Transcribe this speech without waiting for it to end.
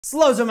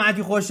سڵاو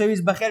جەماعەتی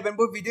خۆشەویست بەخێر بن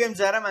بۆ ڤیدیۆی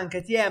ئەمجارەمان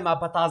کەتیایە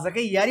ماپە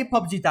تازەکەی یاری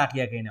پەبجی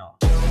تاقیەکەینەوە.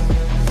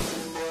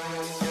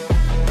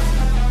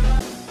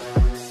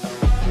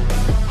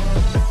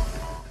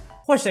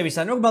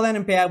 خۆشەویستان وەک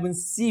بەڵێنم پێیابوون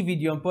 30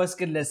 ڤیدیۆم پۆست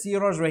کرد لە 30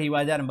 ڕۆژ و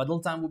ھیوادارم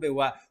بەدڵتان بوو بێ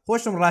و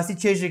خۆشم ڕاستی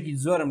چێژێکی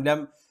زۆرم لەم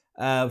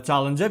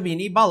چاڵنجە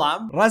بینی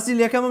بەڵام ڕاستی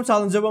لەکەمم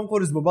چاڵنجە بۆم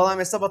قورس بوو بەڵام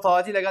ئێستا بە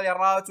تەواتی لەگەڵ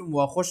ڕاوتم و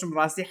خۆشم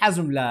ڕاستی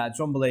حەزم لە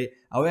چۆن بڵێ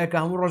ئەوەیە کە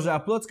هەموو ڕۆژە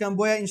ئەپلۆد بکەم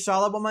بۆیە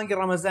ئینشاڵڵا بۆ مانگی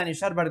ڕەمەزانی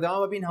شەر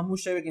بەردەوامە بین هەموو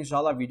شەوێک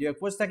ئینشاڵڵا ڤیدیۆ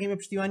پۆستەکەی بە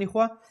پشتیوانی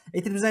خۆ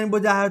ئیتر بزانین بۆ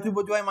داهاتوو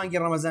بۆ دوای مانگی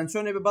ڕەمەزان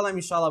چۆنێ بێ بەڵام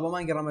ئینشاڵڵا بۆ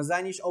مانگی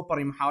ڕەمەزانیش ئەو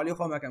پەڕی محاولی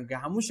خۆم ئەکەم کە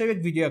هەموو شەوێک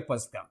ڤیدیۆک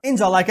پۆست بکەم.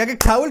 ئینجا لایکەکە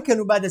کاولکەن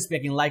و با دەست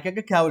پێکەین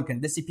لایکەکە کاولکەن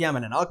دەستی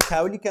پیامەنن ئەو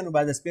کاولیکەن و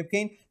با دەست پێ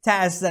بکەین تا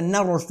ئێستا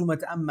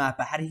نەڕۆشتومەتە ئەم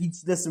ماپە هەر هیچ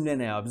دەستم لێ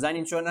نەیەوە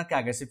بزانین چۆنە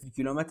کاگە 0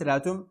 کیلۆمەتر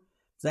هاتووم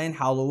زين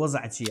حاولوا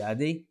وضع شي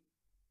عادي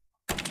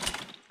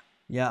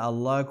يا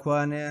الله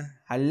كوانه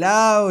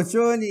حلاو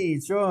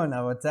شوني شون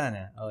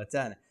اوتانا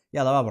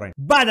يلا بابرين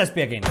بعد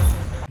سبيكين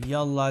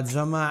يلا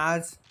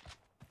جماعة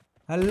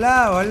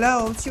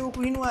هلاو امشي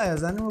وكو هنوايا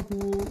زانو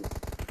وكو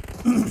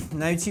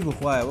نايتشي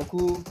بخوايا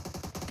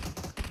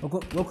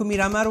وكو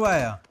ميرامار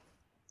وايا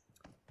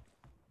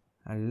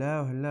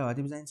هلاو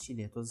هادي بزين تشي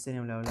ليه توز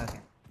السينما ولكن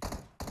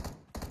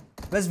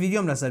بس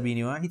فيديو من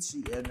سربيني وا هيك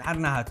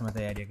حرنا هات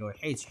متى يا قوي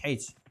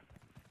حيج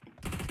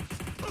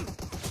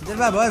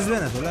الباب واز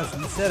بينات ولا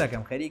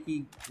مشتركم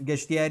خليكي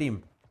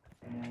قشتيارم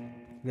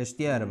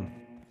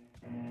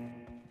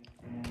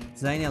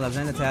زين يلا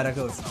بزين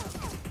تحركوش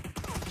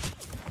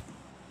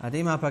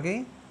هادي ما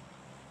باقي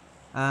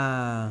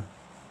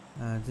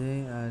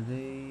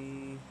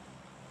هادي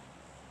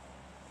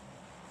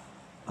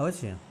اول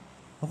شيء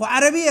هو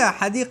عربية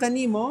حديقة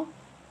نيمو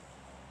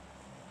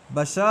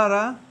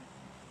بشارة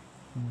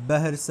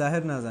بهر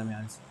ساهر نازم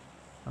يعني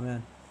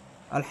أمان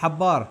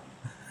الحبار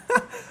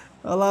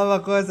والله ما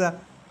قوسه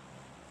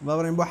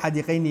بابرين بو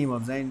حديقي نيمو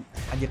زين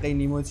حديقي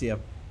نيمو تشيب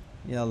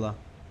يلا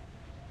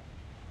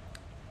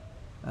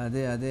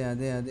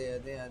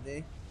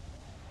هادي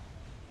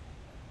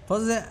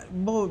فوز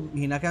بو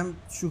هنا كم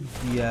شوف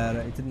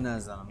ديار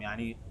يتنازم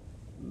يعني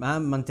ما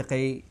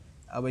منطقي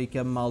اوي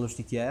كم مالوش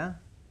تكيا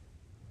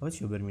وش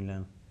شو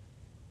برميلان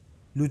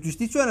لو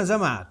تشتي شو انا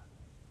جماعه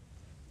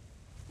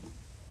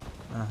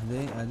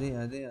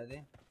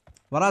هادي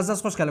ورا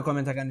زاس خوش كلا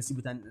كومنت كان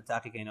نسيب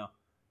تاقي كاينو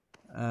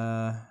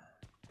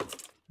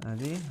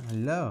هادي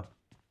هلا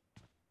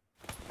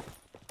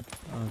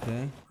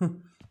اوكي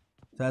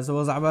تاسو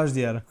وضع باش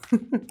ديار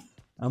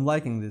I'm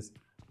liking this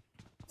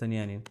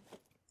تنيانين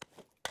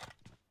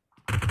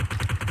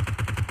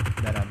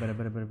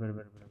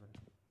بر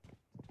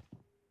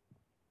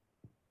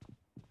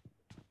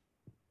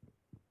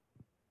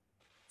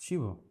شي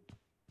بو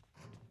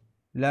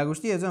لا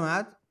قشتي يا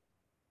جماعة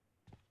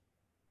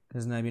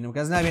كزنا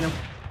بينم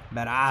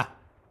برعاه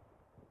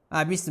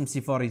بيستم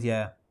سي فوريت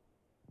يا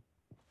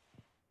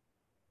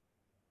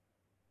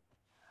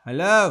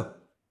هلو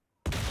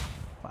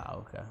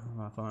اوكي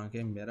ما طبعا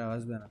كاين بيرا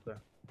غزبان اكو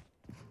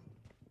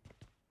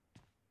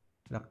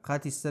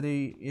لقاتي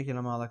السري يكي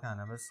لما الله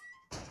كان بس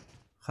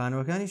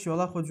خانوا كان شي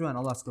والله خذ جوان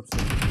الله سكوب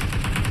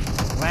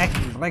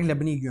راك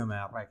لبني يوم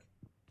يا راك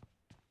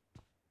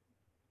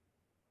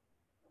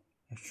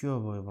شو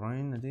ابو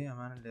ابراهيم ندي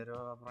امان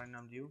اللي ابراهيم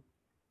نام ديو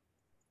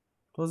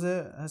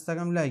توزي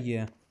هستقم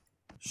لاقيه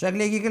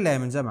شكلي كلها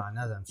من جماعة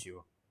نازم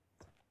تشيو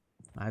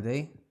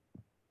عادي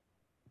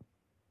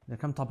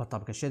كم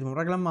طب كشيت من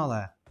رجل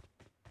مالها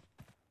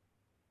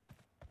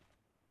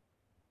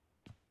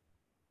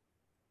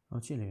او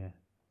تشي ليه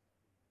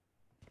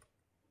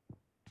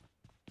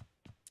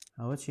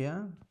او تشي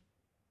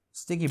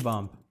ستيكي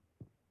بامب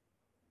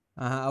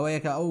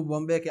اويك او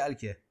بومبيك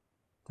الكي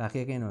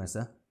تاقي كاينو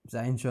هسه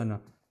زين شنو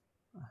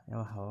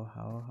هاو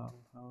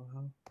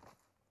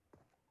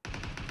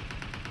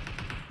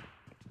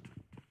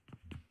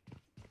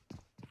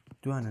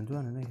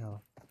دوانا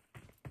نيها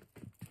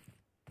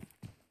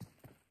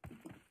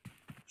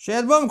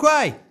شيد بوم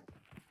كواي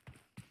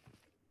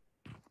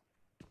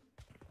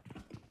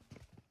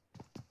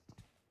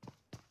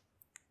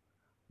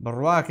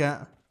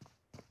برواكة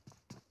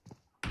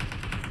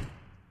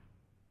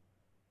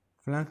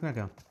فلانك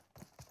نكا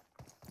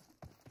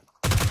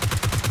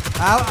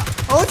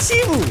او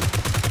تشيبو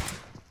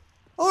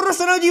او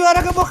رسنا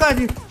ديوارك ابو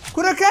خادي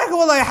كنا كاك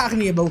والله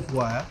يحقني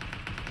بوخوايا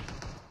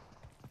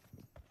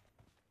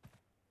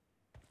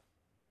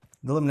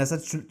ظلم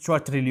نسيت شو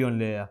تريليون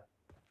ليا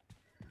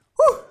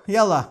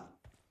يلا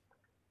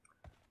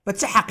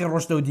بتشحق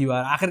الرشد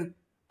وديوار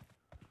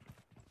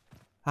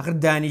اخر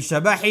داني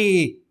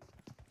شبحي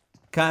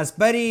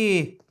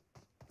كاسبري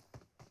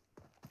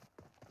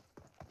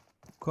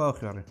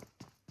كوخري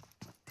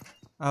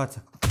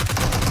اوتا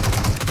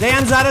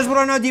دايم زارش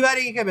برونو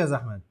ديواري كيف يا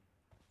زحمد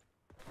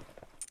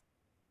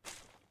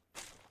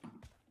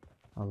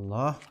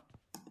الله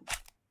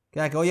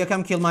كاك ويا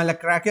كم كيل مالك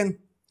كراكن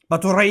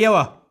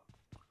بطوريوه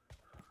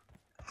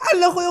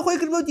هلا اخوي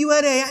كربو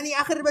ديواره يعني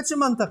اخر بتش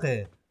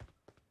منطقه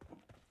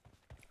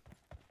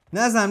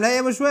نازم لا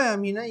يا بشويه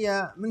مينا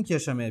يا من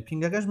كشمه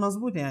بينجاكش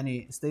مزبوط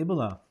يعني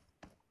ستيبلها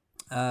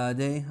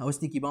دەی ئەوە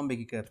ستێکی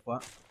بامبێکی کردخوا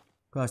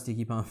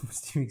کاستێکی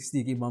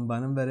ستێکی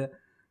بامبانم بەرە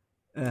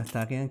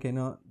تاقییان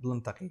کەینەوە دڵم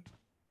تەقی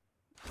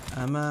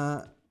ئەمە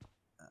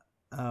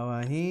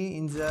ئاواهی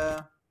اینجا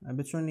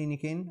بە چۆن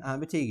لینیکەین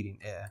بە تێگرین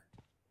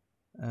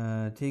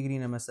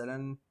تێگرینە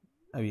مەسەلەن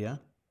ئەویە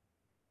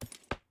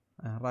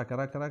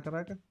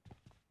ڕاکە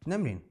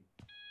نەمرین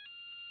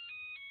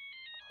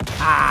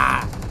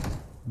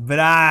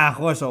برا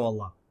خۆشە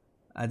وەڵڵا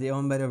ئەدی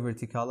ئەوم بەرە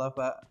ڤرتیکاڵە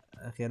بە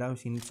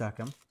خێراوشینی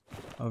چاکەم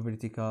ئەو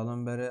ڤرتیکاڵم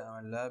بەرە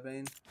ئەمە لا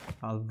بین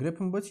هەڵف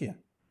گرپم بۆ چییە؟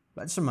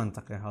 بەچ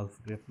منتەقی هەڵف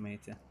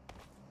گرپمەیتە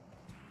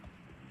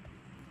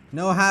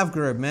No half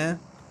grip man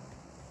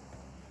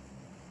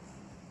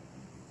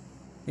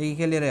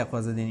یەکێکە لێرەیە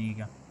خۆزە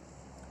دێنیگە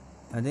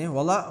ئەدەی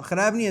وەڵا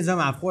خراپ نییە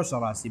جەماعە خۆشە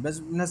ڕاستی بەس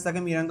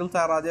نەستەکەم میرەنگڵ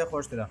تا ڕادەیە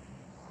خۆشترە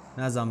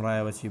نازام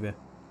ڕایەوە چی بێ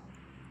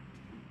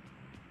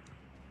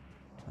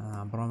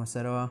بڕۆمە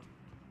سەرەوە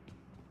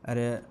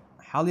ئەرێ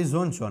حاڵی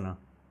زۆن چۆنە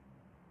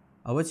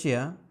ئەوە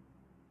چییە؟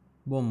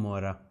 بۆم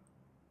مۆرە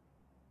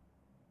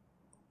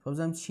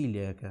خۆبزانم چی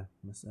لێەکە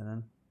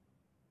مەسەلەن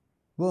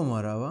بۆ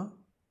مۆرەوە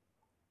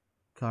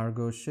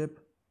کارگۆ شپ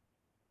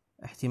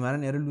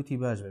احتیمالەن ئێرە لوتی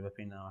باش بێ بە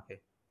پێی ناوەکەی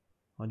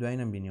ئەو دوای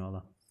نەمبینی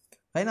وەڵا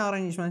قەی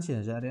ناڕێنیشمان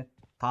چیە جارێ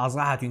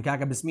تازە هاتوین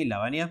کاکە بسمیللا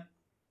وانە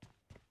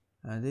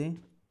ئەدەی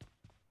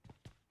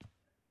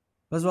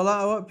بەس وەڵا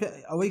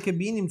ئەوەی کە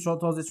بینیم چۆ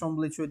تۆزە چۆن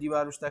بڵێ چۆ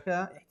دیوار و شتەکە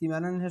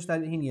احتیمالەن هێشتا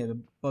هینیە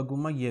بە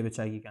گومەگیە بە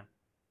چاکیکەن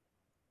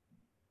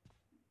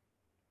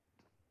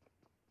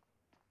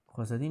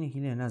خۆزەدینێکی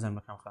لێ نازانم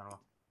بەکەم خانەوە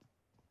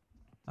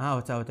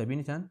ئاوە تاوەتە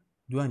بینیتان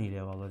دوانی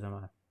لێ وەڵە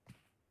جەماعەت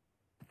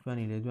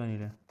دوانی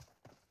لێ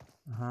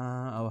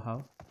ئەوە هاو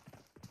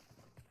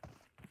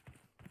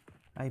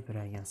ئای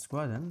برایان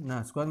سکوادن نا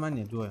سکوادمان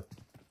نییە دووە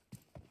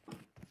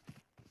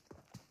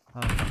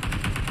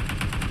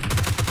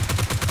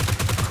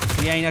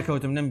یای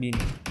نەکەوتم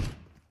نەمبینی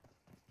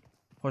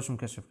خۆشم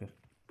کەشف کرد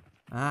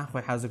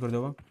خۆی حازە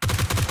کردەوە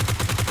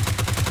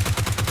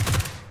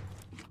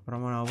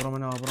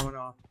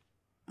بڕۆمەنەوە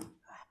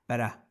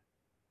بەرە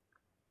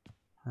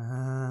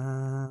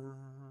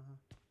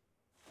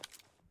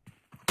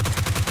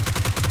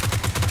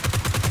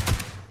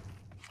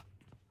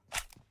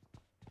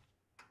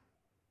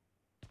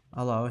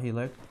ئەڵاوە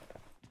هیلێک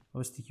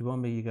ئەو ستێکی بۆم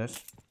بێگی گەشت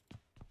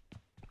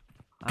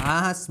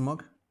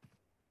سمۆک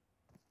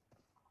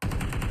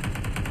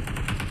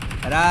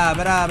بەرا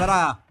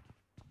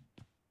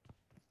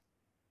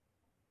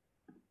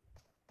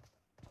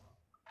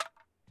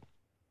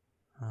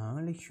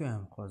لە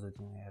کوێم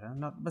خۆزەتی هێرە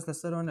بەس لە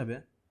سەرەوە نەبێ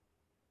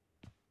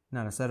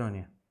نا لە سەرەوە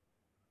نییە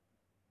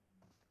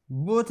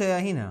بۆتە یا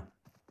هینە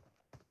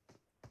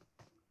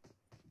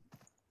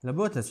لە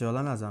بۆتە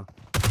چێوەڵە نازانم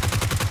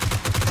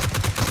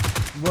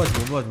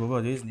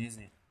بۆت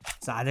هیزنی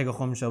سەعاتێکە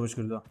خۆم شەوش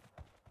کردووە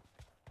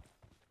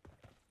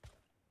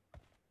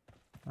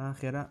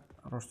خێرا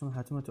ڕۆشتم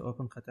هاتوومەتە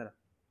ئۆپن خەتەرە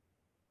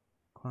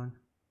کوان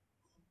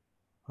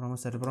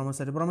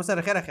بڕۆمە سەر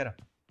خێرا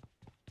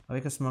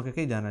ئەوەی کە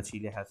سمۆکەکەی دانا چی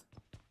لێ هات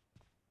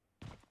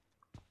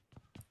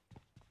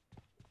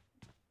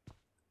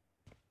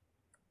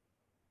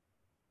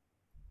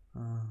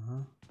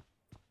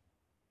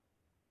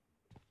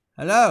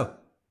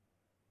هەلو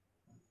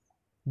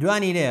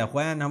دوانی لێ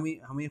خۆیان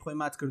هەمووی خۆی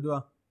مات کردووە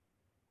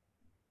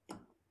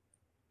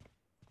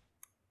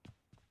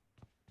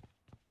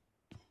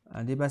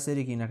ئەدی با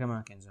سەرێکی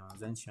نەکەمان کەنجەوە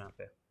زەن چیان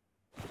پێ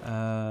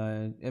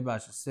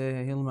باشە سێ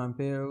هێڵمان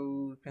پێ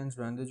و 5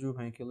 باندەج و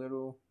 5 کیلۆر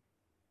و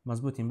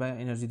مەزبوطین با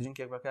ئەنەرژی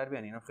درینکێک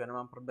بەکاربێنین ئەم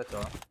خوێنەمان پڕ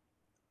بێتەوە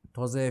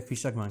تۆزێ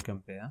فیشەکمان کەم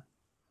پێە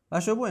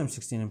باشە بۆ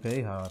M16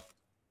 پێی هاوار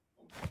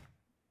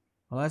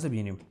وەڵاسە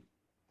بینیم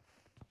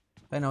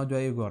پێناو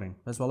دوایی گۆڕین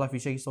بەس وەڵا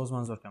فیشێکی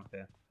سەوزمان زۆر کەم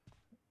پێە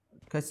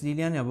کەس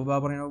لیلیانە بۆ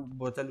بابڕێنەوە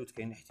بۆتە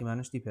لوتکەین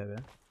احتیمانشتی پێ بێ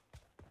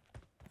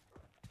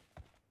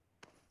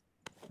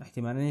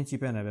احتیمانە چی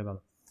پێ نەبێ بەڵ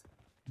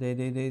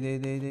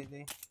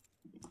دەی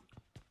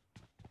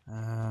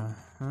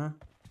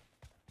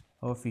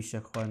ئەوە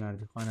فیشەک خوا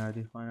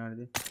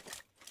ناردی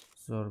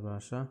زۆر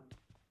باشە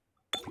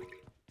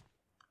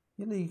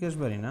یەڵێکی کەش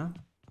بەرینە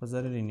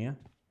بەزارری نییە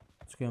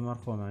چکە مار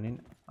خۆمانین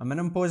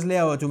ئەمەنم پۆز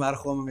لێەوە تو مار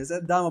خۆمە مێزە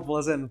دامە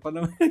پۆزێن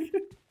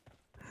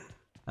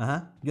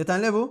گوێتان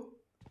لێ بوو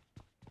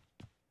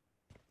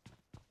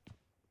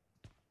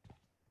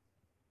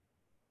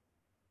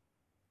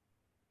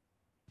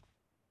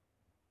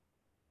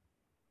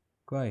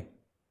كوي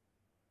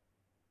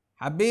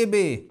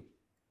حبيبي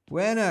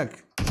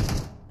وينك؟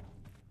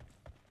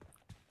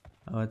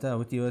 اوتا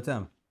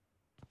وتام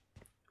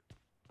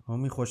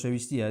همي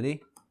خوشويستي هادي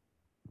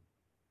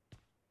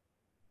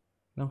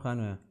لم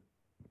خانويا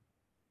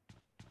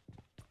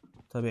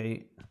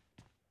طبيعي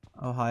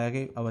او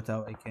هايكي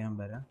اوتا اي كيان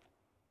برا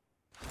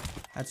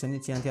هرچندی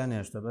تیان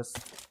نشته بس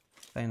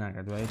فاينا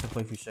قد وايت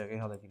خوي في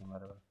شاكي هذا كي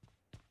مره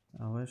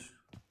اوش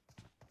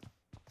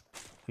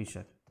في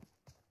شك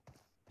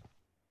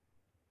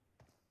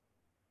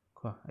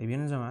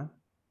ئەیبێنە جەماعەت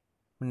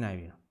من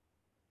نابینم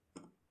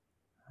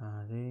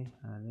هادەی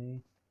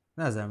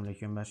نازانم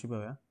لەکوێن باشی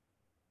بەوەیە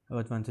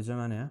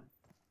ئەوەتوانتەجەمانەیە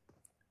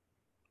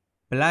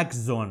black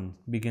zone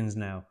begins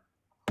now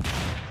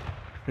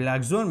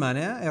black zone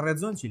معناها red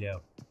zone چی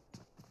لێو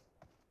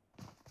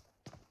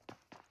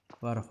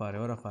وەرە خوارێ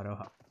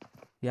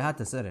یا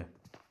هاتە سەرێ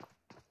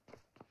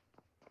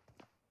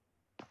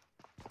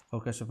ئەو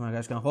کەشف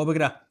ماگاشکان خۆ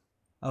بگرە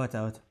ئەوەتە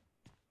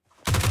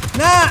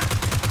نا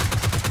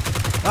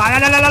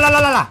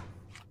لا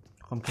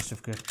خۆم کەشف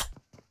کرد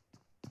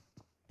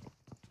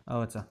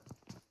ئەوەتە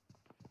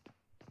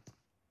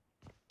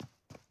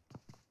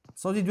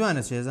سەودی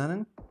دوانە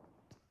چێزانن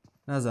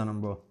نازانم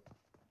بۆ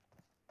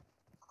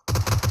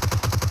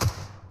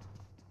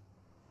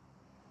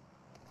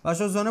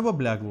باشە زۆنە بۆ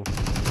بلاک بوو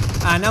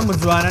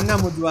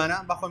نەمودوانە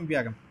بەخۆم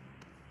بیاگەم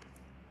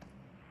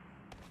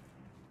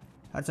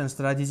هەرچەند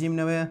استراتیژیم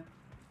نەوەیە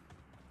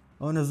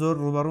ئەوە زۆر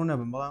ڕوبەڕوو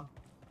نەبم بەڵام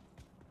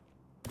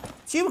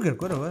چی بکرد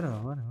کۆرە وەرە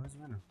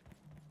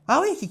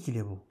ئاوەیەکی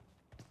لێ بوو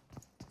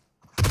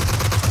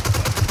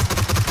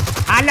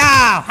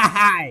هەلاو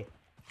هەهای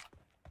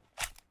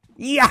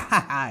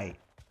یاهای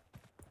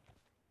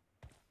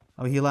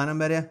ئەو هیڵانم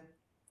بەرێ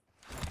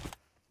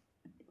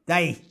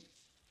دای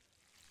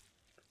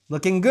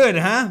looking good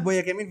ها بۆ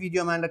یەکەمین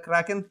ڤیدیۆمان لە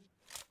کراکن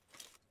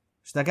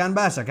شتەکان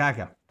باشە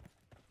کاکە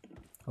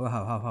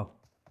هاو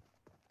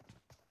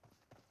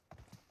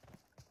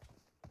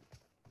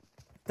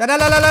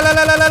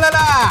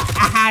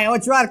ئەوە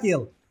چوار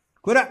کیڵ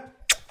کورە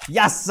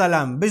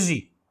یاسەلام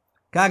بژی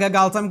کاکە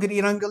گاڵتەم کرد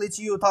ئیرەنگڵی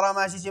چی و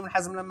تەڕاماشی چی من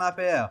حەزم لە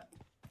ماپەیە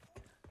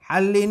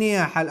حەلی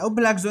نییە حەل ئەو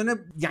بلاک زۆنە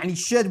یعنی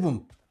شێت بووم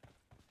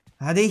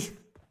هەدەی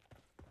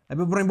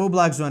ئەبێ بڕین بۆ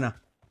بلاک زۆنە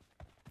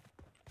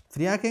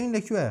فریاکەین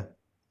لەکوێ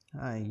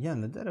یان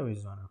لە دەرەوەی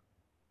زۆنە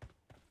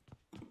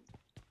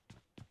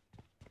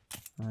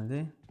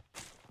هەدەی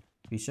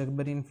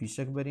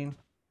فیشەک بەرین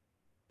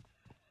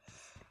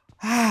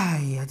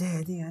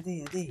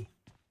هەدەی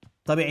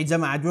طبيعي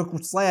جەماعە وەکو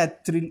سڵایە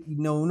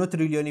 9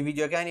 تریلیۆنی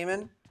ڤیدیۆکانی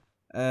من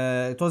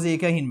تۆزە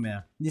یەکە هینمەیە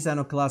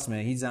دیسانۆ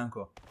کلاسمەیە هیچ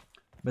زانکۆ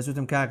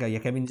بەسوتم کاکە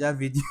یەکەمین جار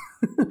ڤیدیۆ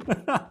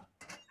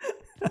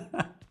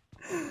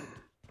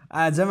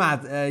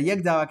جەماعەت یەک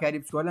داواکاری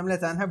بچووە لەم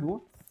لەتان هەبوو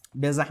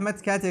بێزەحمەت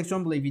کاتێک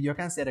چۆن بڵێ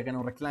ڤیدیۆکان سێرەکەن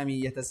و ڕکلامی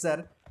یەتە سەر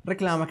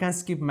ڕکلامەکان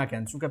سکیپ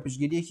مەکەن چونکە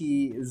پشتگیریەکی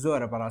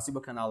زۆرە بەڕاستی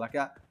بۆ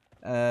کەناڵەکە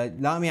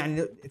لامی یعنی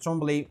چۆن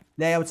بڵێ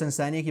لایەو چەند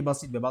سانیەکی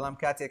بەسیط بێ بەڵام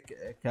کاتێک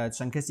کە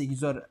چەند کەسێکی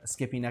زۆر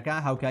سکیپینەکە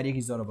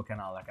هاوکاریەکی زۆرە بۆ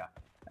کەناڵەکە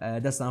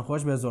دەستان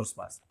خۆش بێ زۆر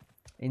سپاس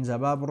اینجا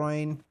با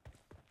بڕۆین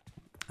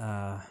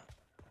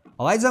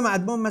وڵای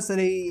جەماعەت بۆم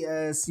مەسەلەی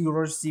 30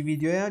 ڕۆژ 30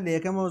 ڤیدیۆیە لە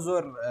یەکەمەوە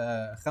زۆر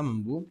خەمم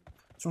بوو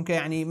چونکە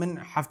یعنی من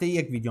هەفتەی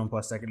یەک ڤیدیۆم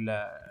پۆستە کرد لە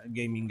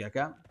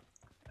گەیمینگەکە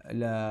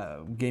لە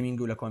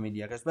گەیمینگ و لە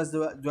کۆمیدیەکەش بەس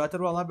دواتر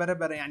وەڵا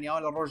بەرەبەرە یعنی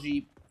ئەوە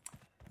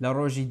لە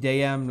ڕۆژی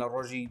دەیەم لە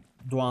ڕۆژی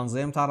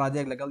دوانزەیەم تا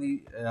ڕادێک لەگەڵی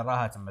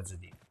ڕاهاتم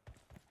بەجددی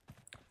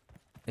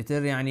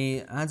ئیتر یعنی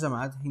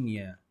جەماعەت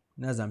هینیە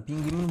نازانم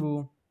پینگی من بوو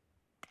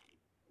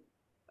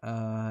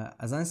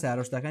ئەزان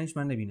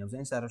سیارۆشتەکانیشمان نەبینە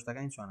بزانین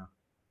سیارۆشتەکانی چۆنە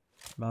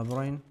با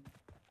بڕۆین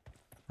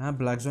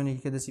بلاک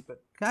زۆنێکی کە دەسی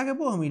کاکە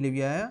بۆ هەمووی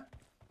لەبیایە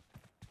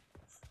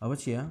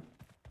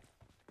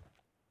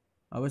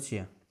ئەوە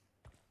چییە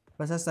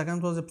بەس هەستەکەم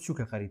تۆزە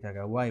بچووکە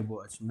خەریتەکە وای بۆ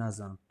ئەچم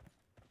نازانم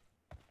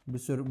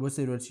بۆ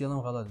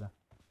سەیرۆچیڵم غەڵەتە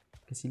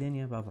کەسی لێ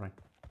نییە با بڕین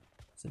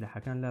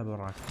سلاحەکان لا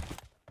بڕاک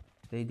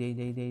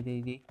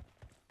دەی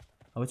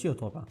ئەوە چیە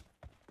تۆپە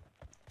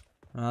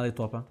ناڵی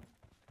تۆپە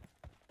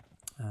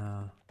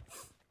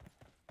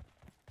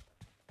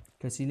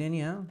کەسی لێ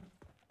نییە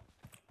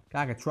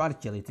کاکە چوار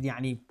کێڵیتر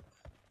یعنی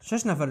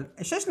 6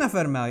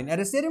 نەفەر ماوین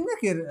ئەرە سێرم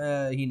نەکرد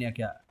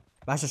هینەکە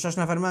باشە 6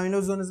 نەفەر ماوین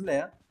لەو زۆنز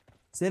لەیە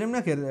سێرم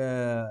نەکرد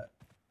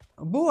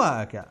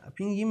بۆواکە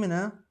پینگی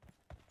منە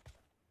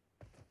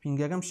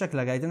پینگەکەم شەک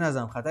لەگایتە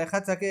نازانم خەتای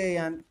خەتەکەی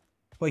یان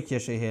خۆی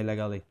کێشەی هەیە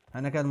لەگەڵی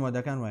هەنەکات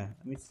مۆدەکان وایە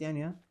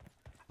میستیانە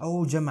ئەو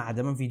جەماعە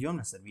دەمە ڤیدیۆم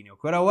لەسەر بینەوە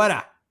کۆرە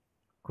وەرە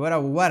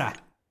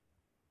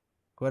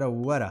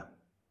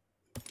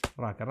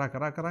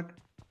ڕاکە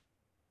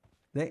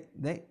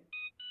دەی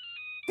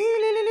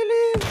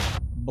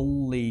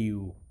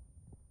بڵیو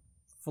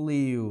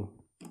فڵیو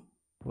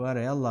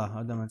وەرە یەڵا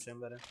ئەو دەمە چێن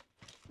بەرە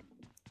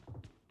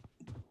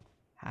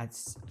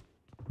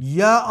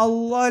یا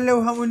ئەڵڵا لەو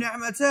هەموو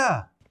نعمەتە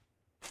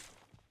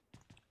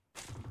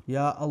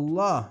یا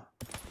ئەڵڵا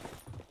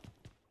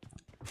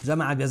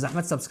جەماعە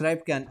بێزەحمەت سەبسکرایب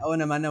بکەن ئەوە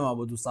نەمانەما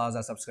بۆ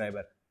 200,000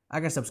 سەبسکرایبەر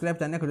ئەگەر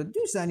سەبسکرایبتان نەکرد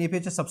 2 سانیە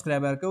پێچە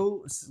سەبسکرایبەرکە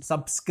و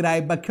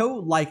سەبسکرایبەکە و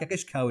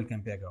لایکەکەش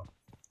کاولکەم پێکەوە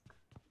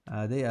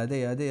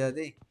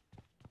ئادەی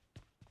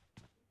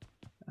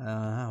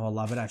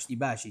وەڵڵا براشتی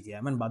باشی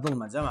تێ من بە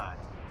دڵمە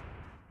جەماعەت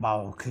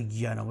باوکە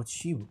گیانەوە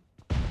چی بوو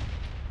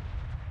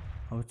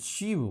ئەوە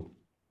چی بوو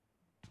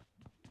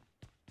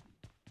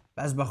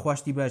بەس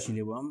بەخواشتی باشی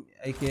لێ بوو ئەم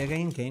ئەیکەیەکە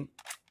هینکەین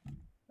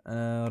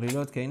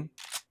ڕیلۆدکەین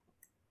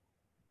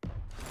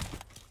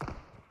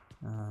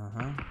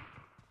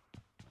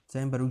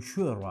زین بەرەو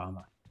کوێ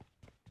ڕوامە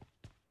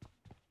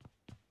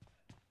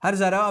هەر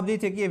جارە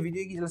ئەپدەیتێکی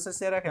ڤیدیۆیەکی لەسەر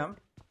سێرەکەم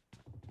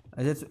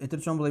ئیتر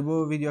چۆن بڵێ بۆ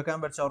ڤیدیۆکان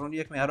بەرچاوڕوونی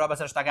یەکمێ هەروە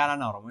بەسەر شتەکانە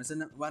ناڕۆم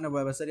وانە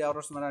بۆە بەسەری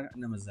ئاڕۆژمەرە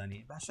نەمەزانی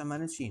باش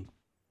ئەمانە چین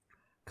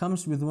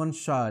comes with one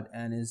shot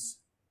and is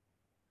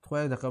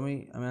خۆی دەقەمەی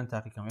ئەمیان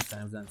تاقیکەم ێستا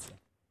نەبزان چێ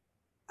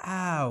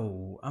ئاو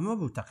ئەمە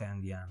بوو تەقیان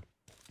دییان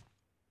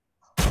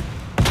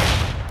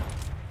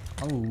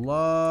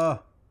الله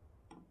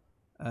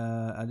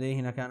ئەدەی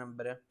هینەکانم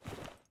برێ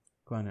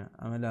کوانە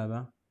ئەمە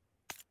لابە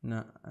نە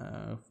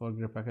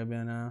فۆرگرپەکە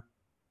بێنە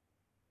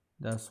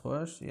دەست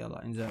خۆش یاڵا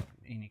اینجا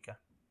ئینیکە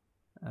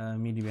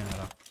میری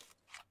بێنەڕە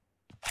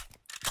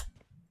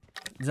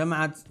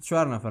جەماعەت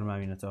 4 نەفەر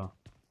ماوینەتەوە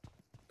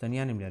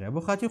تەنیانیم لێرە بۆ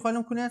خاتی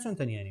خۆلم کونیا چۆن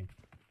تەنیانیم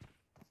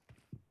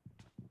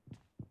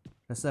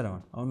لەسەرەوە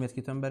ئەو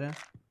مێتکیتەم بەرێ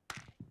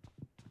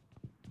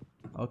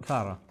ئەو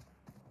کاڕە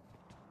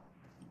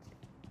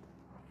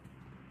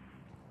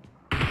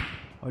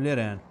ئەو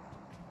لێرەیان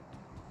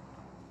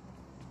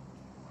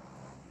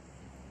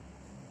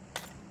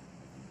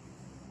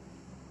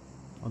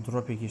ئەو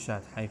دڕۆپێکی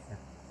شات حیفە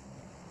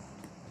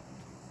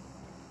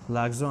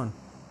بلاکزۆن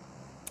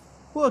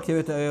بۆ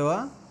کەوێتە ئێوە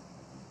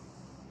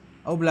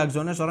ئەو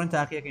بلاکزۆنە ژەڕەن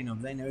تاقیەکەینەوە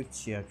بزانینەوەی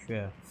چییە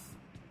کوێ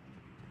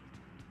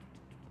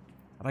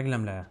ڕێک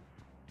لەم لایە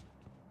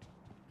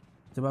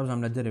تە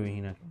بابزانم لە دەرەوەی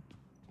هینەکە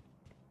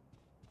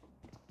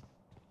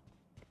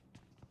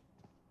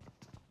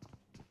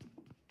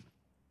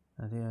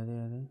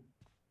ئەدێ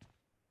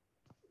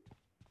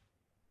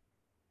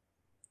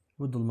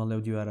بۆ دڵمە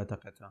لەو دیوارە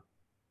تەقێتەوە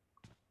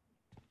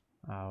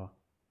ئاوە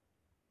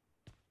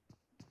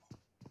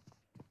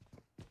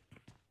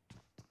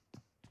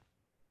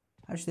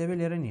هەش دەبێت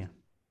لێرە نییە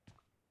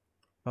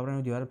بابڕێن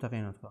و دیوارە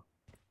بتەقێنەوە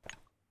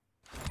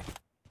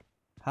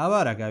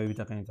هاوارە گاوی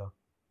بتەقێنیتەوە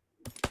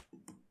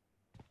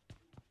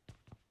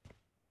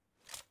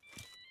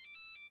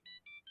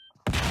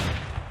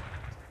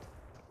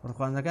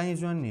ڕخواندەکانی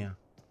جوان نییە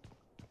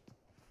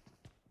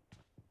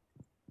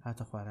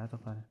هاتە خوارە هاتە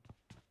خوارە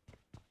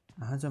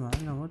ئەها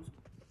جەماعەت نەموت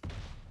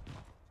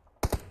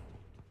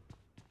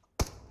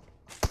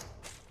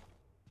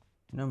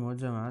نەموت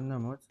جەماعەت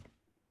نەموت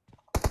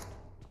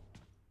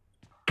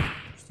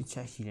شتی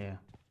چاکی لێیە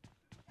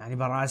یعنی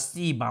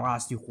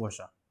بەڕاستی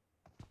خۆشە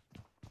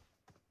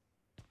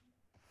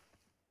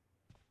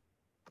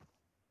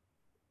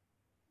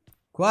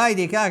کوای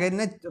دێ کاکە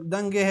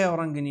دەنگە هەیە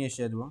ڕەنگە نییە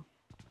شێدووە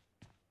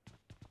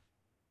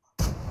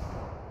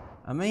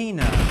ئەمە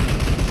هینە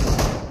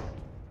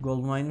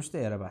گۆڵمای نوشتە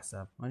ئێرە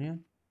بەحساب وانە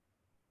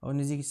ئەو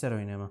نزیکی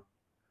سەرەوەی نێمە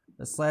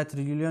دەسڵایە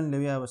تریلیۆن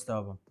لەوێ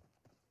هەوەستاوە بووم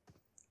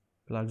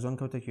بلاکزۆن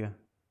کەوتە کوێ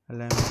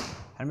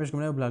هەرمێشکم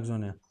لەوێ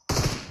بلاکزۆنەیە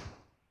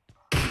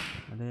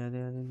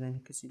ئەدەی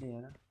کەسی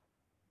لێرە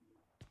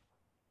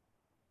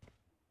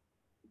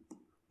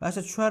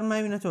باشە 4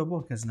 ماوینەتەوە بۆ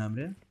کەس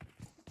نامرێ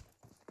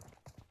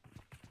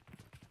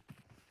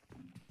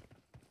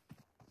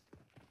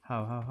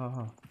هاو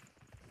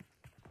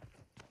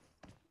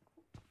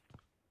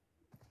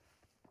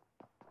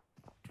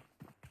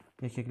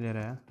یەکێک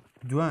لێرەیە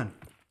دوان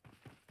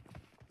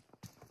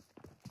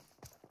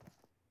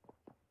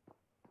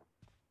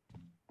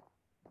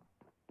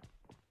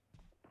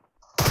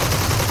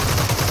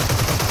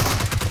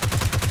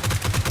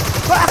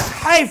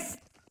حیف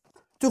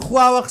تو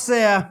خواوە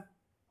قسەیە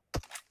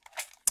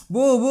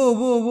بۆ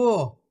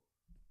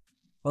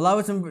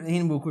وەڵاوتم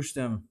هین بوو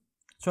کوشتم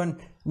چۆن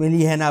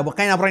ملی هێنا بۆ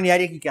قەینا بڕێن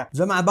یاریەکی کە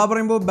جەماعەت با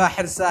بڕێن بۆ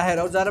باحر ساهر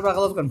ئەو جارە بە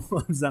غەڵەت بکەن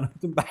بزانم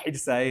باحر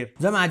ساهر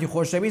جەماعەتی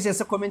خۆشەویست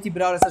ئێستا کۆمنتی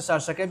براوە لەسەر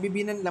شاشەکە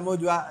ببینن لەمە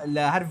دووە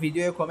لە هەر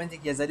ڤیدیۆیە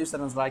کۆمنتێکی یەزاری و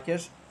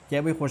سەرنجڕاکێش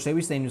کێبووی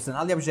خۆشەویستە نووسن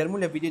هەڵێ بژێرمون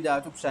لە ڤیدیۆ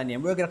داهاتوو پیشانیان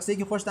بۆ ئەگەر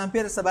قسەیەکی خۆشتان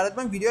پێرە سەبارەت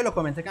بەم ڤیدیۆ لە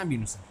کۆمنتەکان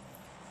بینووسن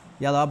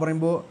یاڵا بڕێن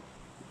بۆ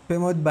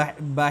پێم وت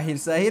باحر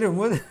ساهرم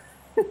وت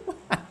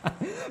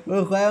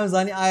خۆیان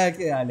زانی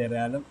ئایەکەیە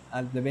لێرەیانم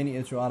دەبێنی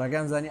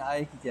ئێچوارەکان زانی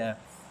ئایەکی تیا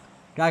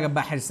کاکە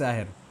باحر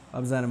ساهر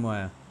ئەبزانم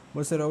وایە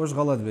بۆ سەرەوەش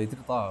غەڵەت بێت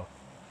تاو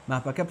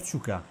ماپەکە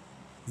بچووکە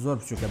زۆر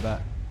بچووکە بە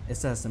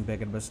ئێستا هەستم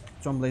پێکرد بەس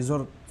چۆن بڵێ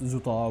زۆر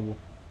زوو تەواو بوو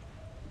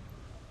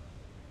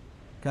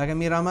کاکە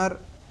میرامار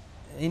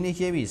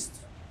عینێکی ویست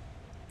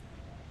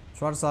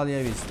 4 ساڵی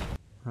ویست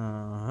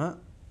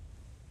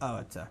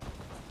ئەوەتە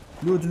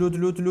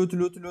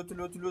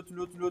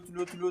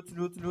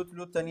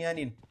لوت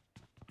تەنیانین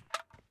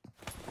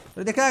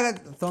ردەکە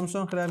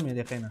تۆمسۆن خراپ نیە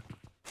دەقێنە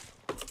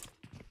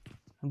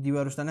ئەم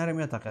دیوارشتە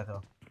نەرەمیە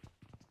تەقێتەوە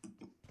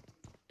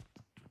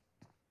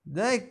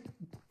دایک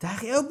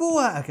تاقی ئەو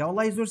بووە ئەکە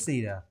وەڵی زۆر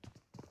سەیرە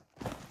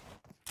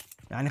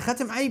یعنی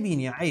خەتم عیبی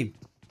نیە عیب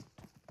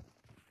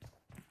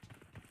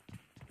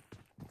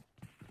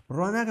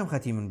ڕۆ ناکەم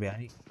خەتی من بێ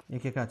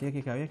یەکێکات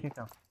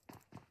یەکێکاو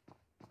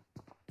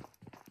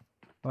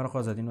وەرە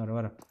خۆزەدین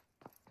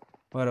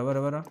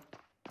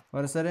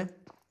وەرە سەرێ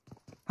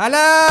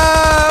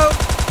هەلاو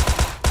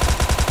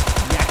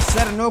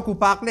یەکسەر نۆک و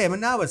پاقلێ من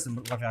ناوەستم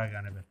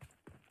ڕەفیاکانە بێت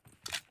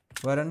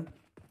وەرن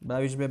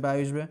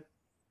باویش بێ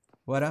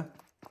وەرە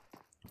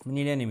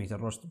منی لێ نمیتە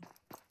ڕۆشتم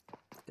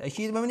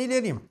تەشید بە منی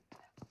لێریم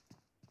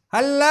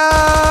هەلا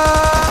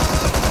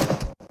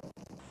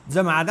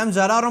جەماعەت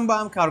جارڕم بە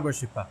ئەم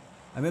کارگۆشیپە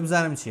ئەمێ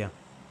بزانم چییە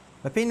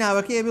بە پێی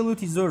ناوەکەی ئەبێ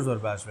لوتی زۆر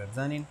باش بێ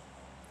بزانین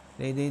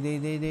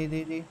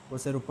دەی بۆ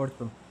سەر و پۆرت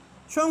بم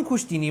چۆن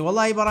کوشتینی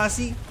وەڵی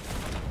بەڕاستی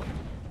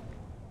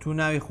تو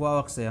ناوی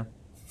خواوە قسەیە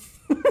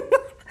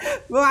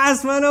بۆ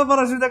عاسمانەوە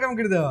بەڕەشودەکەم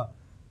کردەوە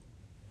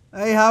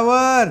ئەی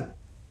هاوار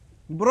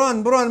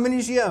بڕۆن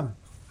منیشیم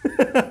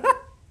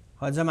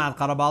جەماعەت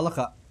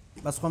قەرەباڵقە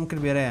بەس خۆم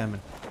کرد بێرەیە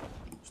من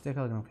شتێک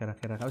هەڵگرم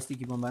خێرا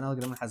هەستێکی بۆمبانە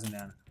هەڵگرم من حەزم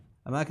لێیانە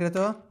ئەما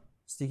کرێتەوە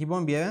ستێکی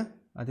بۆم بێ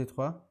ئەدێت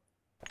خوا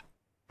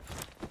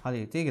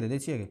هەڵی تێگرە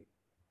دەی چێگەی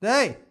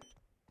دەی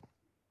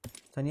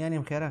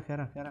تەنیانیم خێرا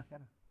خێرای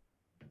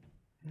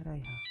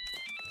ها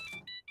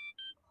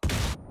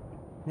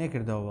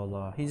نێکردەوە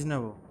وەڵڵا هیچ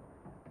نەبوو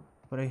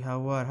بەرەی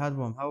هاوار هات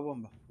بۆم هاو بۆم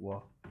بەخوا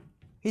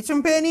هیچم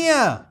پێ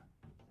نییە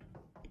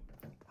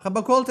خە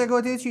بە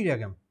کۆڵتێکەوە تێ چی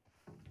دەکەم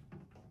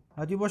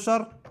هاتی بۆ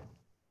شەڕ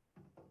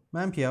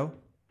مان پیاو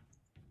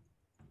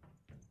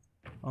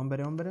ئەوم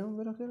بەرێ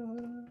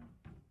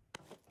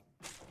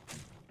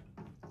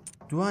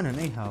دوانە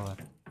نەی هاوار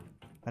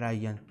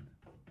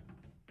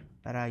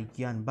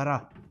بەرایگیان بەڕا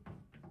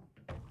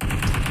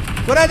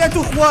وەرە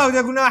تو خوا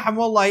دەگوناحم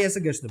وەڵڵاهی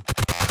ئێستا گەشتم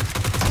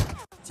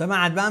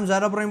سەماعەت بام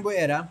جارە بڕێم بۆ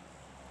ئێرە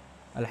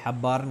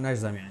الحەبار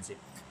نەشزەمیان چی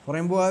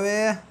بڕێم بۆ ئەوێ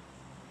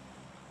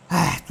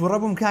تووڕە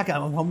بووم کاکە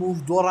ئەمە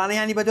هەموو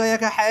دۆڕانەیانی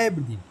بەدوایەکە حەیە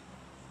بردین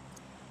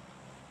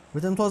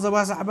بتم تۆزە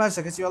باسە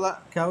حەباشە کەچی وەڵا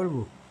کاول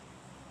بوو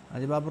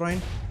ئەدی با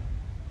بڕۆین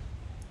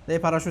دەی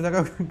پاراشوتەکە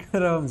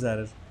کەرەوەم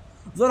زارش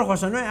زۆر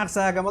خۆشە نوێی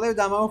ئەقسایەکە مەڵێ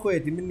داماوە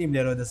خۆیەتی من نیم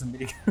لێرەوە دەسم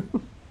بریک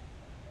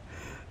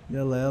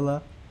یەڵە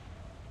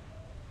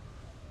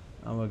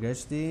ئەوە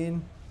گەشتین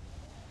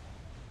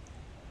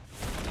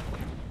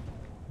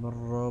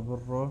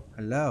بڕۆ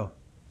هەلاو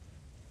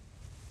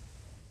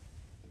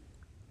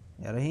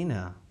یارە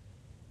هینە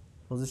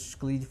خۆزی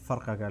شکلی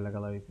فەرقەکە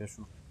لەگەڵاوی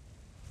پێشوو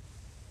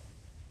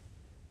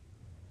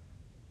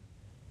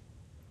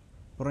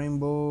بڕۆین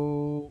بۆ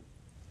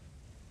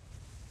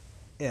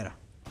ئێرە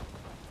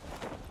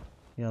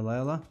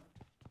یاڵە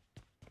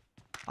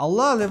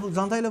ئەڵڵا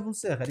جانتای لە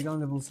بولسێ خەریگەڵ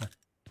لە بولسە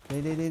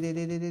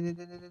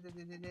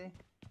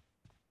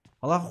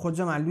هەڵا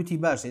خۆجەم ئالوتی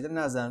باش ئیتر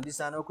نازانم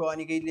دیسانەوە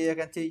کۆوانیگەی لێ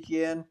یەکەن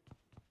تێکیێن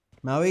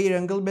ماوەی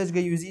رەنگڵ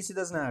بێجگە یوزی چی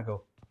دەست ناکەو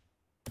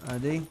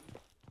ئادەی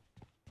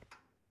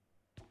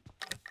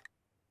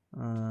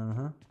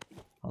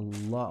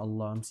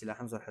الله ئەم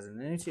سیلاحەم زۆر حەزم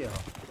لێ چیەوە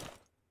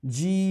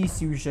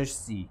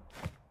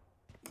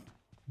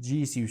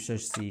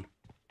G36C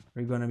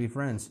we're gonna be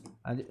friends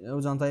ئەو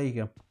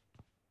جانتاییکە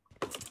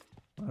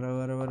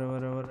وەرە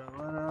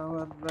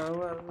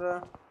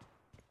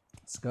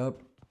سکۆپ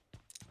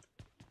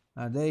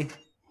ئادەی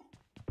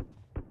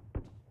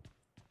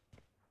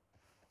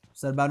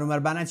سەربان و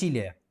مەربانە چی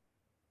لێ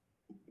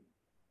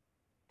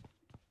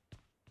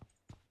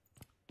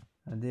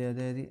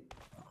ئەدێ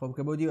خۆ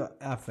بکە بۆ دیوە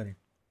ئافرین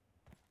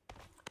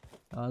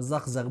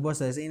زەق بۆ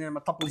سەرینە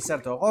مە تەپڵی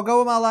سەرتەوە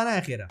خۆکەوە ماڵانە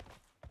خێرە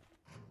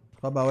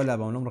خۆ باوە لا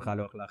باونم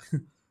ڕقالەوە قلاق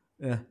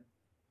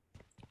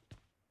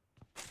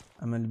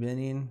ئەمە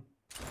بێنین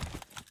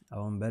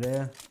ئەوەم بەرێ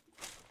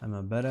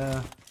ئەمە بەرە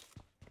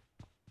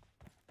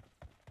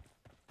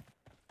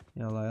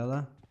یاڵا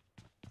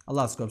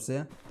ئەڵا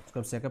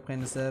سکۆپسیەکە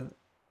بخەینە سەر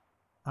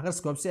ئەخر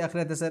سکۆپسی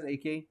ئەخرێتە سەر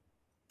ئەیکەی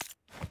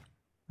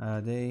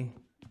ئادەی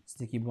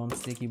ستێکی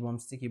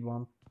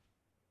بۆم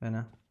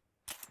بێنە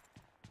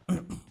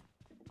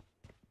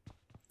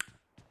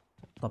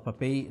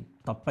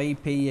تەپەی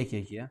پێی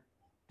یەکێکیە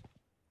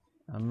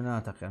ئەم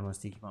ناتەقی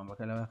ئەمەستێکی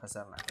بۆمبەکە لەوەی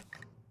خەسەر ناکەم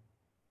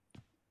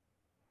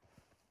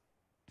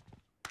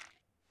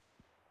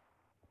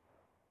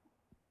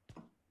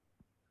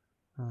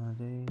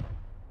ئادەی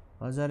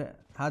بەزار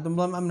هاتم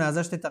بڵم ئەم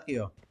نازە شتێ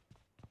تەقیەوە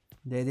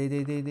دەی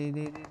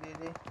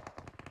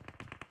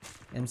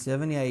M7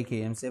 یا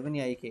M7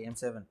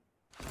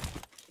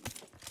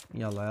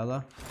 یاڵە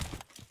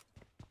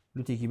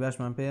لوتێکی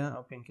باشمان پێە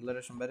ئەو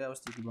پێنکیلەرشم بەرێ ئەو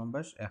ستێکی بۆم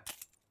بەش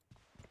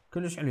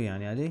كلش حلو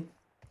يعني هذه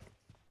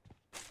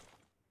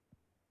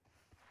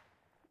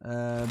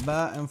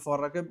با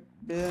انفرق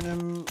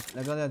بينم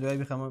لقال يا دوي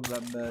بخم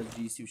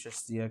بجي سي وشش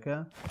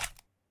سياكا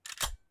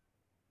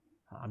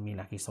عمي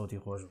لكي صوتي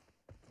خوش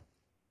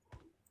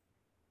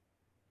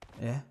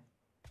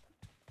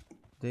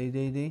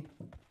دي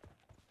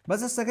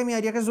بس استكم يا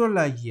ديك زور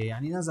لاجيه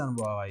يعني نزن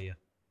بوايه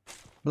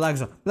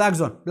بلاك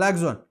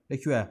زون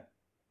لكوا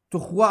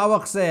تخوا او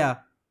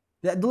قسيا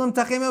دلم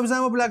تقيمه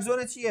بزعما بلاك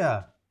زون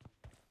چيه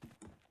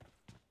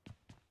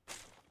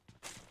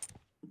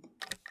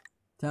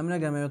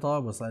تامنا قام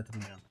يطلب وصلت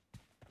منهم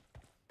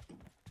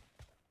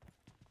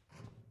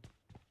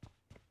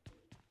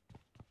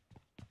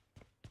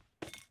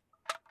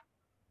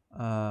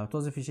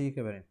توظف في شيء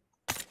كبرين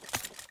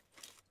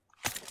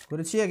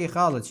قلت شيء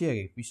خالد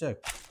شيء في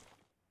شك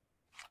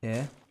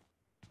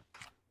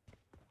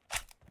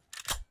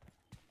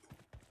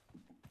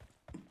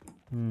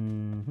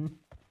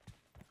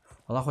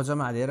والله خو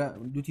جماعة ديرة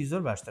دوتي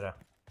زور باشترا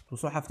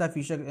توصل حفتها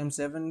في شك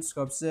M7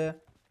 سكوبسة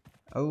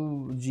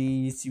او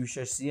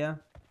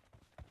G36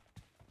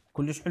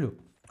 كلش حلو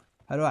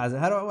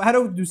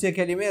هرو دوسي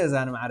كلمة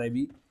زانم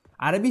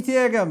عربي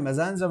تيقم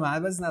مزان جماعة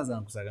بس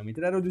نازانم قساقم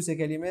يتر هرو دوسي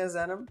كلمة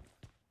زانم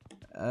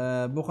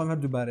بخوام هر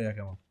دوباره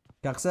يكم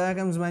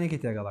كقساقم زماني كي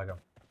تيقلاقم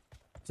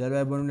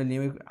جربا بونم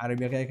لليمي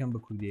عربي كايكم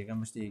بكردي يكم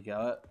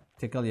مشتيكا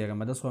تيقل يكم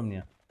مدس خوام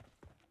نيا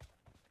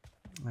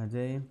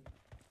هدي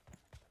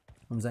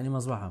ئەمزانی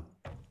مەزبەحە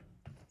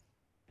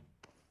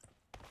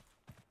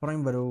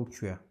بڕین بەرەو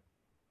کوێ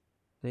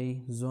دەی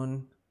زۆن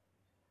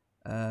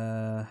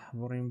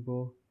بڕین بۆ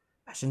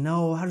باشە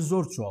ناوە هەر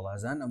زۆر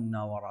چۆڵەزان ئەم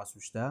ناوە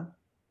ڕاستوشتا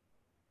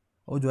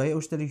ئەو دوایی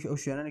ئەو شتێکی ئەو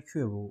شوێنانە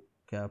کوێ بوو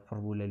کە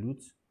پڕبوو لە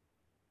لووت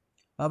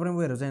ئابڕین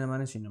وێرە زای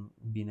نەمانە چینم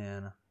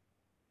بینایانە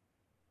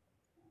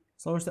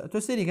تۆ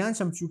سێریگان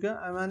چەم بچووکە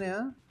ئەمانەیە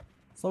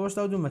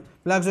 1970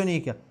 بلاک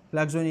زۆنیکە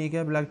بلاک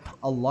زۆنیکە بلاک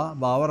ئەڵڵا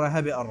باوەڕە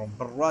هەبێ ئەڕۆم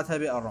بڕات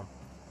هەبێ ئەڕۆم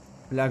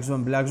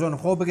بلاک زۆن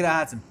خۆ بگرە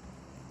هاتم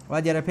وا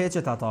دیارە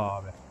پێچە تا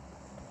تەواو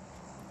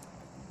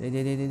بێ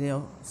دێ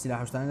ئەو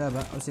سیلاحشتانە لا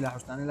بە ئەو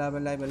سیلاحشتانە لا بە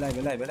لای بە لای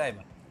بە لای بە لای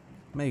بە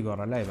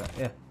مەیگۆڕە لای بە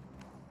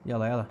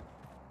یاڵە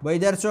بۆی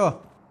دەرچۆ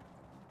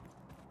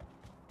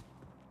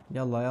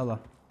یاڵە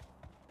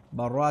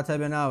بەڕات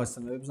هەبێ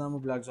ناوەستم ئەوێ بزانم و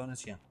بلاک زۆنە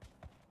چییە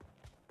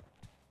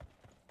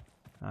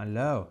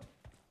هەلاو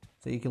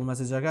سەیکڵ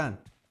مەسەجەکان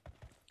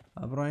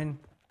ئەبڕۆین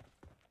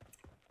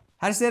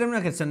هەر سێرم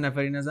نەکرد چەند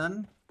نەفەری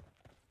نەزانن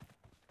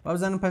با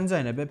بزانم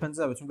پەنجاینە بێ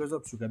پەنجا بە چونکە زۆر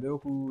بچووکە بێ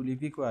وەکو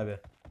لیڤیک وا بێ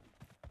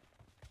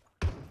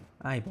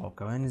ئای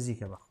باوکەوە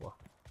نزیکە بەخوا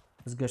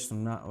بەس گەشتم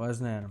واز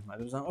نایانم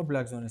ئەبێ بزانم ئەو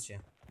بلاک زۆنە چییە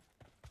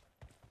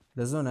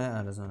لە زۆنە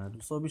لە زۆنە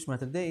 220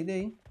 مەتر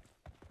دەی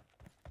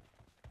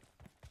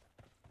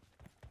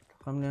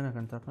تەقەم لێ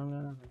نەکەن تەقەم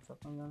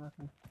لێ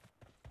نەکەن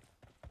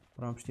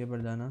بڕام پشتێ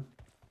بەردانە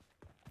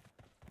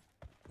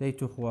دەی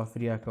تو خوا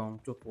فریاکەوم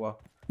تو خوا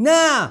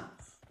نا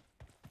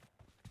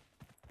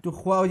تو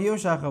خوا دیەوە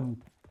شاخە بوو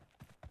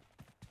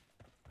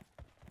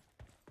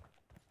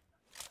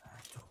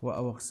تو خوا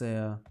ئەوە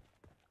قسەیە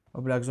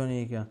ئەو بلاک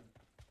زۆنێکە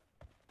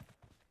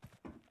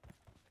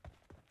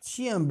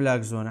چی ئەم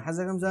بلاک زۆنە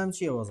حەزەکەم زانم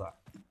چییە وەزا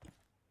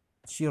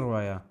چی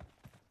ڕواایە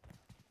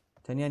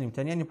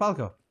تەنیانی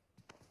پاڵکەوە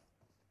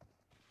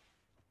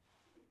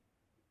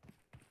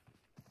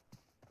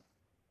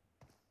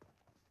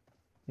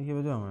یەکێ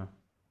بەدوامە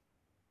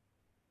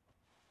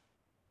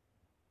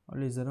ئەو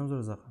لێزەرم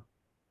زۆر زەقە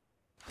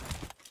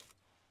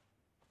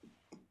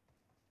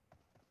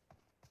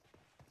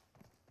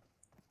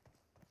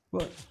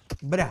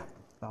برا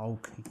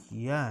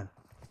باوکەکیان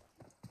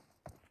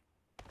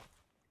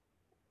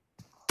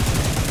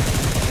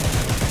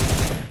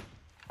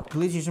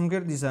کلیچیشم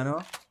کرد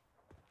دیسانەوە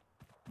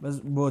بەس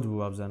بۆت بوو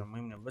وابزانم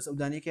مهمە بەس ئەو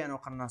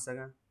دانیەکەیانەوە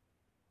قەناسەکان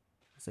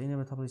سەینە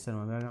بە تەپڵی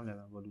سەرمە باگام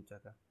لێبە بۆ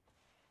دووتەکە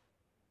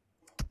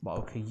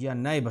باوکەکیان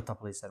نای بە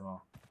تەپڵی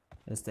سەرمەوە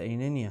ئێستا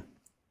عینە نییە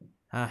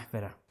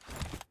هاحپەرە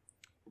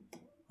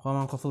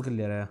خۆمان قفڵ کرد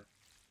لێرەیە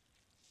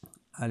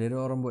ئالێرە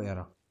ئەڕم بۆ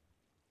ئێرە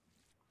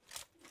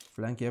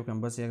فلانکی بکەم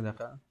بەس یەک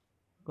دەقە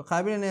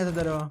قابلە نێتە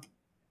دەرەوە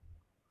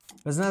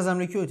بەس نازام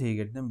لەکوێ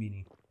تێگرت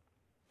نەمبینی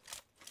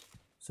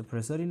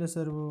سپرەسەری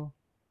لەسەر بوو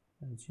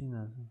چی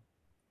نازم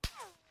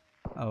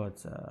ئەوە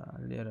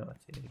لێرەوە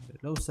تێگرت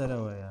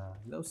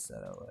لەو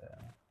سەرەوەیە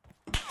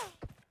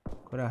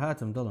کورا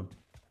هاتم دڵم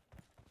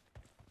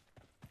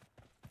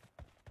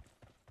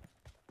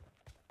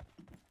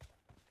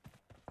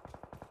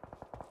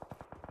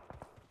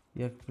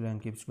یەک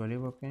پلانکی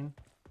بچکۆلی بۆ بکەین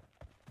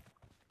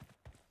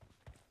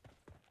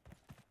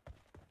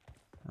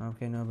ئەمە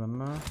بکەینەوە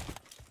بەمە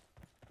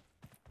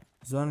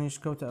زۆنیش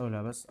کەوتە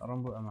ئەولا بەس ئەڕۆم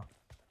بۆ ئەمە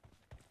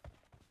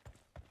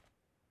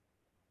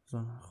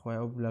زۆن خۆی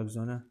ئەو بلاک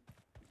زۆنە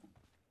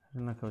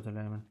هەر نەکەوتە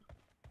لای من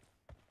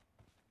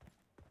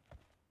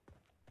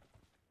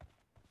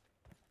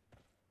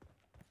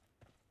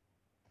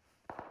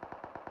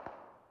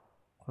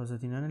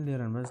خۆزەتینانە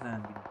لێرەن بەس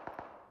نایان بینم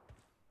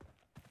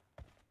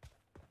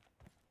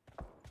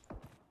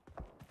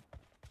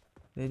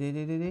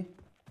دەی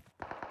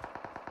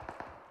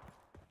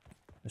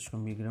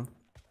ئەشکم بیگرم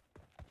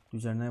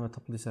دووجار نای بە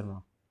تەپڵی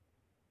سەرمەوە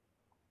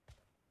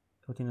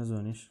کەوتینە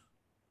زۆنیش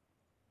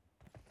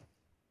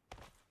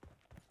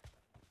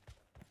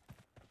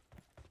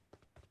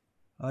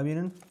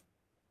ئابینن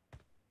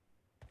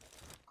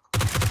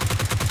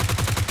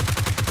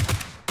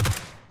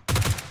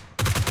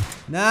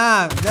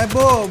نا دە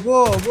بۆ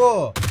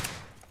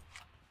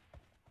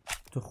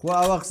توخوا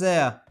ئەوە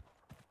قسەیە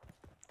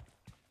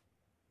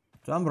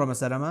تو ئەم بڕۆمە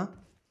سەرەمە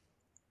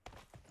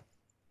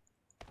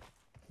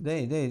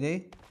دەی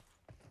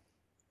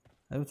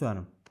ئەی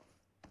بتوانم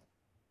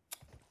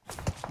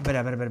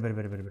برا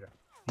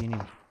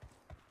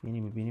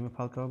بینیم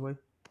پاڵکەوە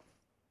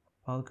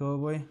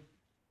بۆی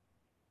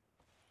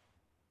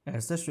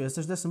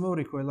ئێستش دەستم بەو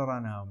ڕیکۆیلە لە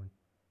ڕاناوە من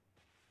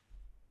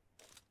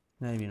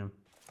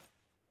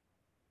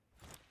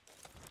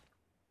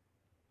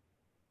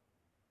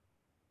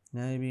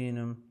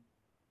نایبینم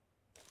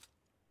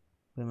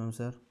بێمەم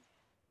سەر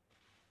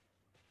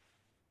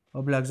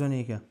ئەو بلاک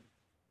زۆنێکە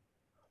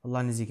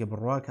والله نزیکە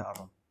بڕوا کە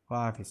ئەڕۆم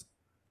خواحافیز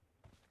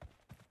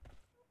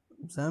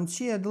بزانم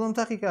چییە دڵم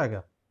تاقی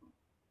کاکە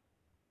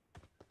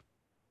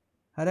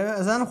هەرە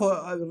ئەزانم خۆ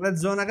ڕێت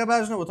زۆنەکە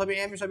باش نەبوو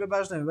تەبیعی هەمیشە بێ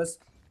باش نەبێ بەس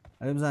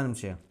ئەبێ بزانم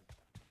چییە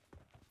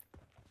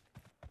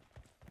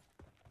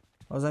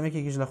ئەو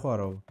زامێکێکیش لە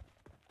خوارەوە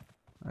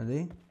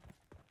ئەدەی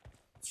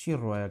چی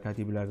ڕوایە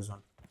کاتی بلاک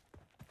زۆن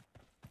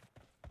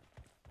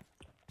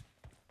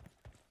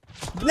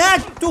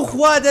ناک تو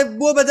خوادە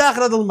بۆ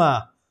بەداخرە دڵما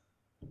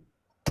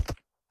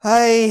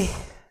هاي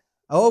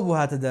ئەوە بوو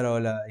هاتە دەرەوە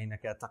لە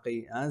هینەکە تەقی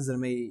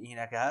زرمەی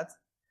هینەکات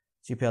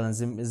چی پێڵن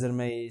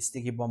زرمەی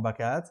ستێکی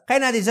بۆمبەکات قەی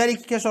نادی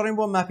جارێکی کەشەڕین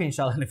بۆ ماپی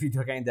ئینشاڵڵا لە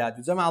ڤیدیۆکانی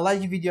داهاتوو جەماعە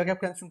لایکی ڤیدیۆکە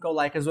بکەن چونکە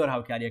لایکە زۆر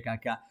هاوکاریەکە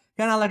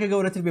کاناڵەکە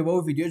گەورەتر بێ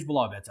بەوە ڤیدیۆش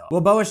بڵاوبێتەوە بۆ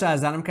بەوەش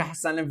ئازانم کە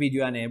حەسان لەم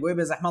ڤیدیۆانەیە بۆیە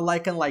بێزەحمە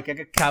لایکەن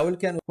لایکەکە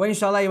کاولکەن و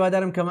ئینشاڵڵا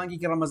ھیوادارم کە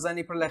مانگێکی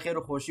ڕەمەزانی پڕ لە خێر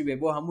و خۆشی بێ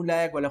بۆ هەموو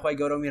لایەک و لەخوای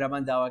گەورە و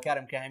میرەمان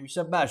داواکارم کە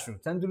هەمیشە باش و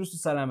تەندروست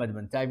و سەلامەت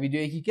بن تا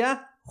ڤیدیۆیەکی کە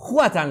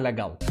خواتان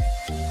لەگەڵ